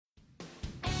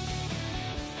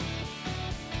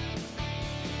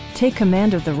take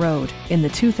command of the road in the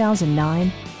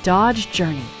 2009 Dodge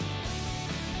Journey.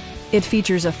 It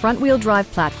features a front-wheel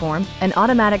drive platform, an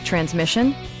automatic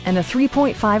transmission, and a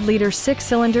 3.5-liter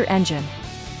six-cylinder engine.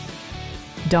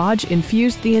 Dodge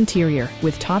infused the interior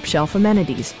with top-shelf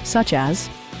amenities such as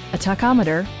a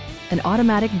tachometer, an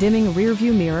automatic dimming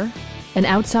rear-view mirror, an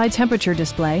outside temperature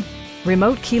display,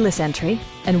 remote keyless entry,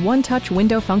 and one-touch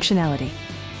window functionality.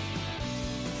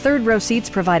 Third-row seats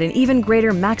provide an even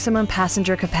greater maximum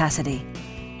passenger capacity.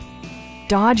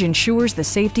 Dodge ensures the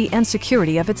safety and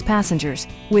security of its passengers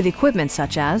with equipment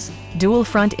such as dual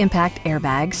front impact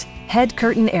airbags, head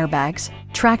curtain airbags,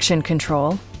 traction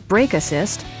control, brake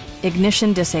assist,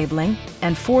 ignition disabling,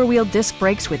 and four-wheel disc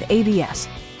brakes with ABS.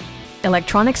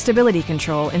 Electronic stability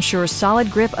control ensures solid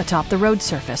grip atop the road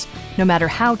surface, no matter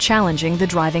how challenging the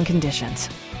driving conditions.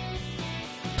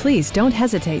 Please don't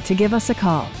hesitate to give us a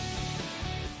call.